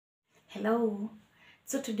Hello.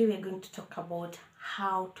 So today we're going to talk about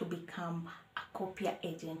how to become a Acopia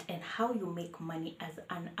agent and how you make money as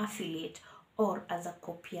an affiliate or as a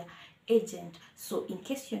Acopia agent. So in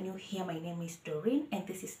case you're new here, my name is Doreen and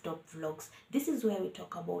this is Top Vlogs. This is where we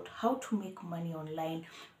talk about how to make money online,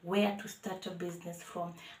 where to start a business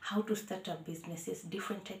from, how to start up businesses,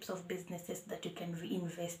 different types of businesses that you can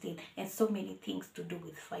reinvest in, and so many things to do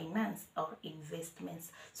with finance or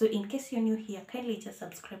investments. So in case you're new here, kindly just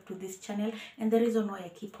subscribe to this channel. And the reason why I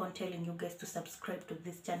keep on telling you guys to subscribe to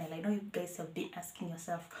this channel, I know you guys have been asking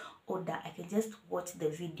yourself, Oda, I can just watch the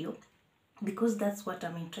video because that's what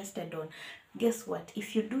I'm interested on. Guess what?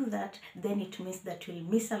 If you do that, then it means that you'll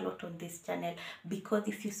miss a lot on this channel, because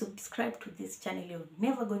if you subscribe to this channel, you're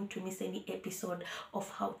never going to miss any episode of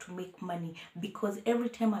how to make money, because every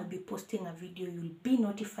time I'll be posting a video, you'll be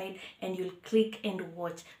notified and you'll click and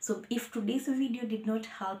watch. So if today's video did not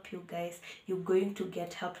help you guys, you're going to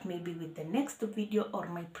get help maybe with the next video or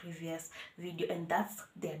my previous video, and that's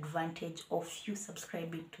the advantage of you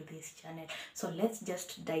subscribing to this channel. So let's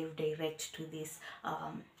just dive direct to this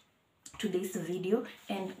today's video.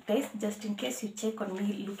 And guys, just in case you check on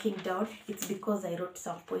me looking down, it's because I wrote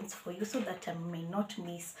some points for you so that I may not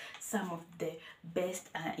miss some of the best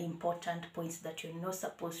important points that you're not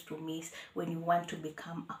supposed to miss when you want to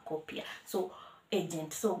become a copier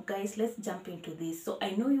agent. So guys, let's jump into this. So I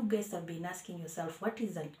know you guys have been asking yourself, what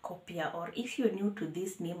is a copier? Or if you're new to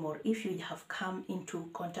this name, or if you have come into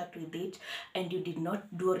contact with it and you did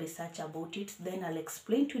not do research about it, then I'll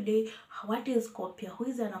explain today what is copier, who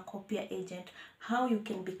is an copier agent, how you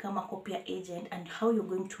can become a copier agent, and how you're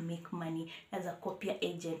going to make money as a copier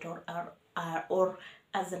agent or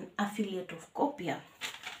as an affiliate of copier.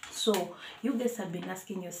 So you guys have been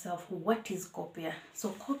asking yourself, what is Acopia? So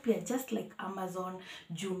Acopia, just like Amazon,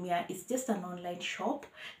 Jumia, is just an online shop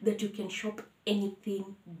that you can shop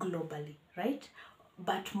anything globally, right?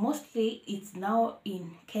 But mostly it's now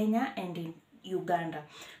in Kenya and in Uganda.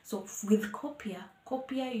 So with Acopia,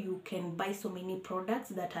 you can buy so many products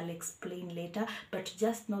that I'll explain later, but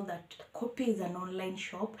just know that Acopia is an online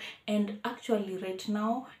shop, and actually right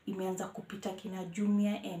now imeanza kupita kina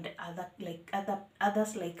Jumia and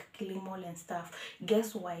others like Kilimall and stuff.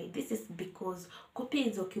 Guess why? This is because Acopia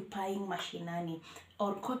is occupying mashinani,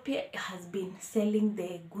 or Acopia has been selling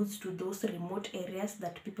the goods to those remote areas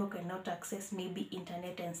that people cannot access, maybe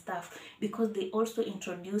internet and stuff, because they also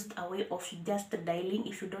introduced a way of just dialing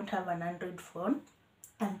if you don't have an Android phone.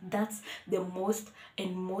 And that's the most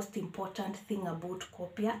important thing about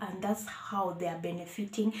Acopia, and that's how they are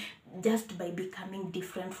benefiting just by becoming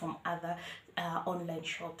different from other online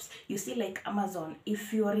shops. You see, like Amazon,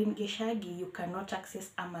 if you are in Geshagi, you cannot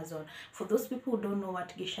access Amazon. For those people who don't know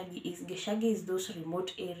what Geshagi is those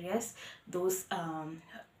remote areas, those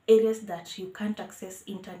areas that you can't access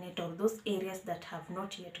internet, or those areas that have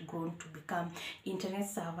not yet grown to become internet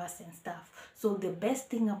servers and stuff. So the best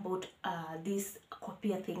thing about this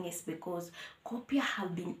Acopia thing is because Acopia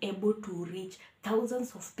have been able to reach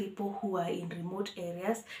thousands of people who are in remote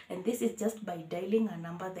areas, and this is just by dialing a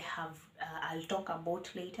number they have I'll talk about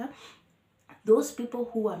later. Those people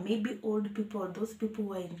who are maybe old people, or those people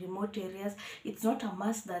who are in remote areas, it's not a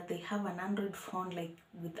must that they have an Android phone like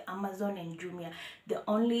with Amazon and Jumia. The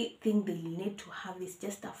only thing they need to have is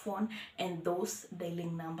just a phone and those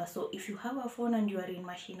dialing numbers. So if you have a phone and you are in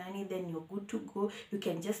Mashinani, then you're good to go. You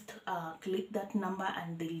can just click that number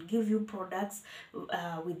and they'll give you products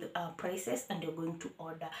with prices, and you're going to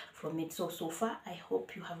order from it. So far I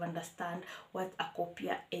hope you have understand what a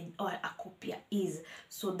copier is.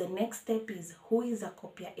 So the next step is, who is a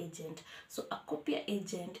copier agent? So a copier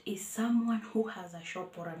agent is someone who has a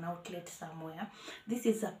shop or an outlet somewhere. This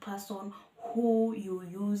is a person who you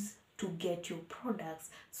use to get your products.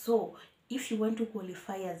 So if you want to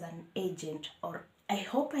qualify as an agent, or I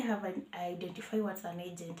hope I have identified what's an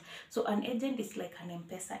agent. So an agent is like an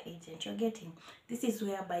M-Pesa agent. You're getting? This is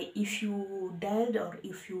whereby if you dialed or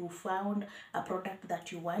if you found a product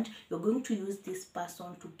that you want, you're going to use this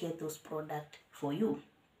person to get those products for you.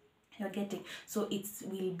 You're getting? So it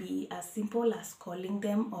will be as simple as calling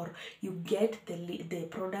them, or you get the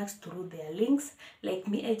products through their links. Like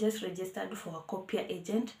me, I just registered for a copier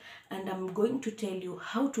agent, and I'm going to tell you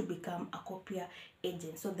how to become a copier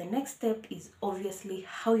agent. So the next step is obviously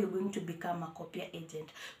how you're going to become a copier agent.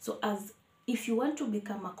 So if you want to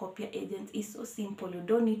become a copier agent, it's so simple. You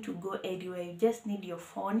don't need to go anywhere. You just need your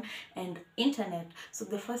phone and internet. So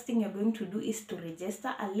the first thing you're going to do is to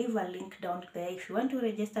register. I'll leave a link down there. If you want to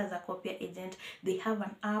register as a copier agent, they have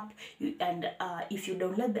an app, and if you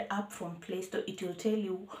download the app from Play Store, it will tell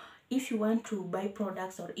you if you want to buy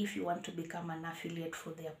products or if you want to become an affiliate for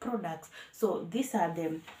their products. So these are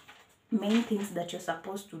them. main things that you're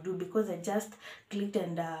supposed to do, because I just clicked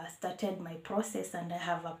and started my process and I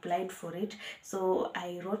have applied for it. So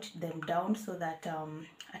I wrote them down so that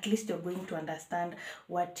at least you're going to understand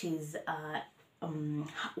what is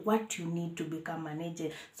what you need to become an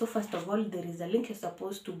agent. So first of all, there is a link you're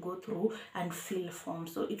supposed to go through and fill form.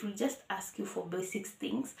 So it will just ask you for basic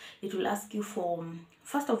things. It will ask you for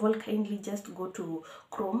first of all, kindly just go to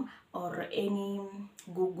Chrome or any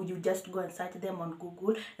Google. You just go and search them on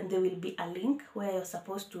Google, and there will be a link where you're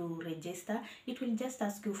supposed to register. It will just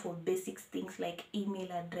ask you for basic things like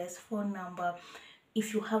email address, phone number,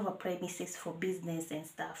 if you have a premises for business and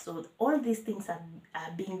stuff. So all these things are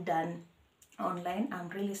being done online. I'm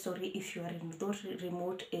really sorry if you are in those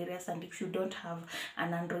remote areas and if you don't have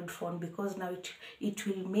an Android phone, because now it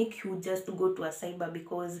will make you just go to a cyber,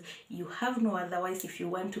 because you have no otherwise. If you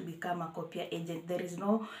want to become a Acopia agent, there is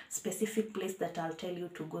no specific place that I'll tell you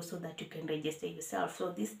to go so that you can register yourself.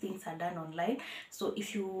 So these things are done online. So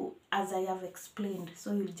if you, as I have explained,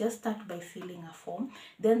 so you just start by filling a form.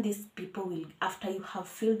 Then these people will, after you have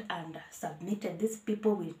filled and submitted, these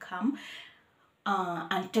people will come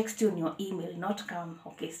and text you on your email, not come,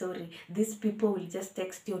 okay, sorry, these people will just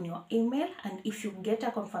text you on your email. And if you get a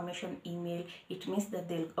confirmation email, it means that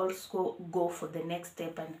they'll also go for the next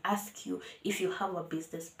step and ask you if you have a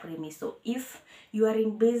business premise. So if you are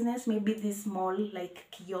in business, maybe this small like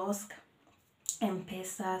kiosk,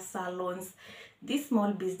 M-Pesa, salons, this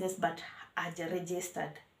small business but are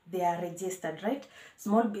registered, they are registered, right?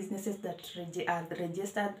 Small businesses that are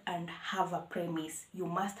registered and have a premise. You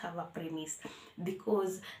must have a premise,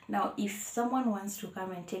 because now if someone wants to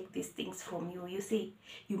come and take these things from you, you see,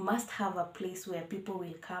 you must have a place where people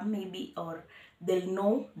will come, maybe, or they'll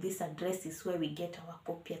know this address is where we get our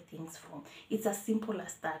Acopia things from. It's as simple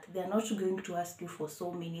as that. They're not going to ask you for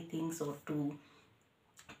so many things, or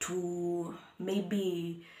to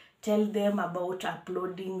maybe tell them about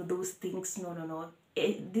uploading those things. No, no, no.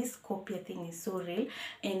 This Acopia thing is so real,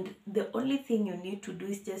 and the only thing you need to do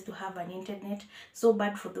is just to have an internet. So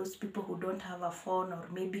bad for those people who don't have a phone or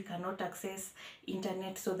maybe cannot access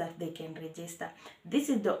internet so that they can register. This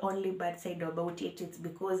is the only bad side about it. It's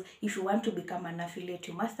because if you want to become an affiliate,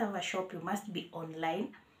 you must have a shop, you must be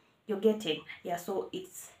online. You're getting, yeah. So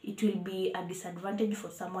it will be a disadvantage for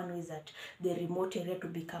someone who is at the remote area to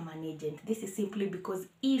become an agent. This is simply because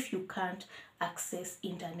if you can't access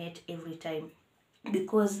internet every time,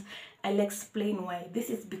 because I'll explain why.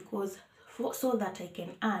 This is because so that I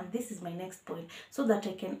can earn, this is my next point, so that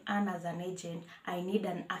I can earn as an agent, I need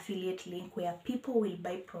an affiliate link where people will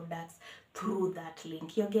buy products through that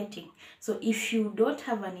link. You're getting? So if you don't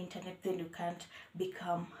have an internet, then you can't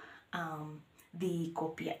become the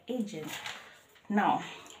Acopia agent. Now,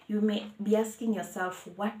 you may be asking yourself,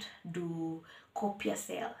 what do Acopia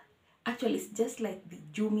sell? Actually, it's just like the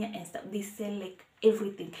Jumia and stuff. They sell like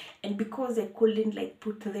everything. And because I couldn't like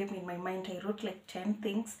put them in my mind, I wrote like 10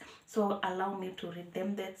 things. So allow me to read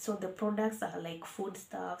them. So the products are like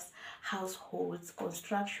foodstuffs, households,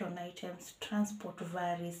 construction items, transport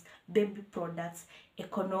varies, baby products,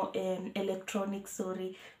 electronics,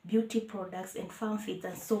 beauty products, and farm feeds,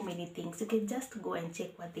 and so many things. You can just go and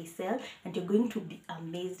check what they sell, and you're going to be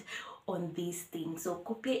amazed on these things. So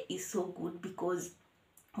Acopia is so good, because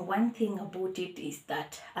one thing about it is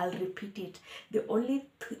that, I'll repeat it, the only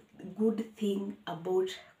good thing about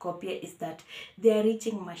Acopia is that they are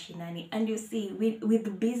reaching mashinani. And you see,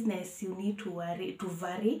 with business, you need to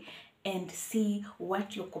vary and see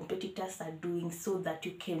what your competitors are doing so that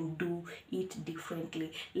you can do it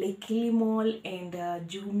differently. Like Kilimall and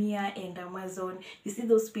Jumia and Amazon, you see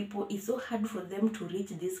those people, it's so hard for them to reach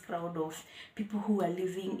this crowd of people who are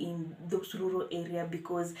living in those rural areas,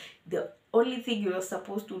 because the only thing you're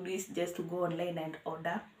supposed to do is just to go online and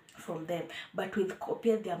order from them. But with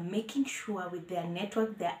Acopia, they are making sure with their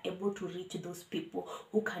network they are able to reach those people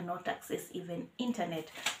who cannot access even internet.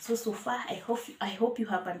 So far, I hope you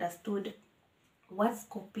have understood what's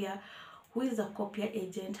Acopia, who is a Acopia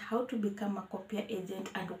agent, how to become a Acopia agent,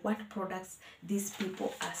 and what products these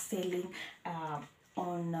people are selling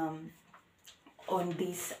on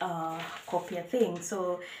this Acopia thing.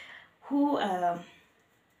 So who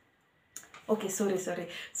okay, sorry.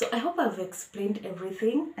 So I hope I've explained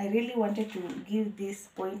everything. I really wanted to give this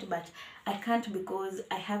point, but I can't, because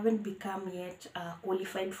I haven't become yet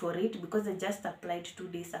qualified for it, because I just applied 2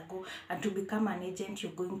 days ago. And to become an agent,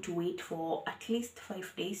 you're going to wait for at least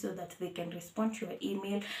 5 days so that they can respond to your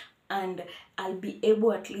email, and I'll be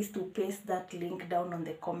able at least to paste that link down on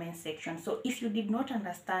the comment section. So if you did not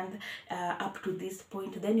understand up to this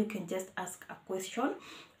point, then you can just ask a question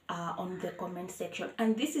on the comment section.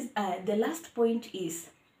 And this is the last point is,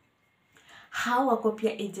 how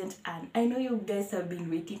Acopia agent earn. I know you guys have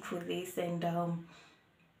been waiting for this, and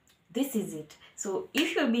this is it. So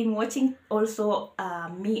if you've been watching also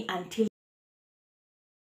me until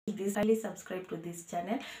this, kindly subscribe to this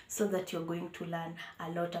channel so that you're going to learn a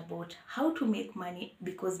lot about how to make money,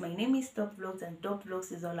 because my name is Top Vlogs and Top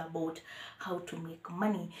Vlogs is all about how to make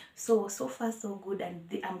money. So far so good,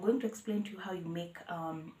 and I'm going to explain to you how you make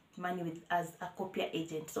money with as a Acopia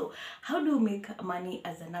agent. So how do you make money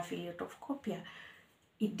as an affiliate of Acopia?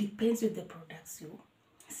 It depends with the products you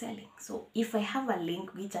selling. So if I have a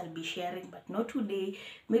link which I'll be sharing, but not today,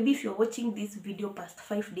 maybe if you're watching this video past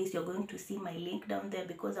 5 days, you're going to see my link down there,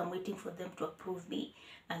 because I'm waiting for them to approve me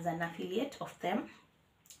as an affiliate of them.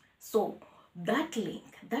 So that link,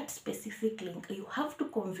 that specific link, you have to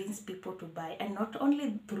convince people to buy. And not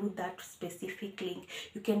only through that specific link,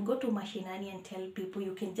 you can go to Mashinani and tell people.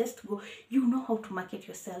 You can just go, you know how to market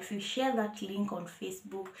yourself. You share that link on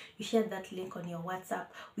Facebook, you share that link on your WhatsApp,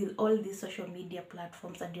 with all these social media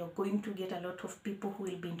platforms, and you're going to get a lot of people who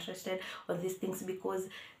will be interested on these things, because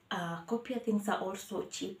Copia things are also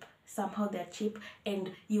cheap. Somehow they're cheap,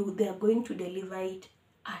 and they're going to deliver it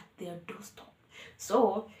at their doorstep.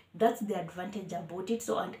 So that's the advantage about it.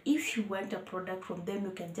 So, and if you want a product from them,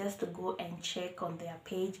 you can just go and check on their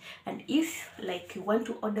page. And if like you want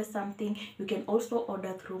to order something, you can also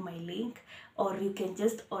order through my link, or you can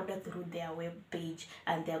just order through their web page,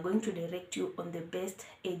 and they are going to direct you on the best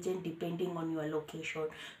agent depending on your location.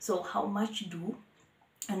 So how much do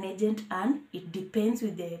an agent earn? It depends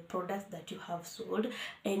with the products that you have sold,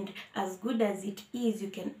 and as good as it is, you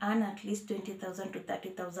can earn at least 20,000 to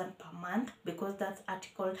 30,000 per month, because that's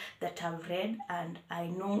article that I've read, and I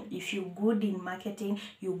know if you're good in marketing,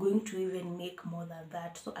 you're going to even make more than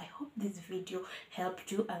that. So I hope this video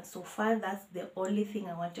helped you, and so far that's the only thing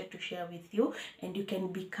I wanted to share with you. And you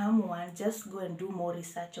can become one. Just go and do more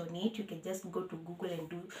research on it. You can just go to Google and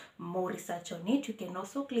do more research on it. You can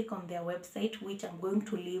also click on their website, which I'm going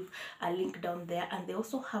to leave a link down there, and they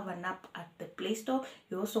also have an app at the Play Store.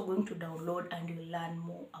 You're also going to download and you learn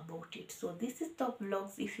more about it. So this is Top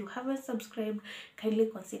Vlogs. If you haven't subscribed, kindly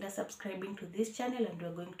consider subscribing to this channel, and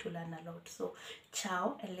we're going to learn a lot. So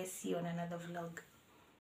ciao, and let's see you on another vlog.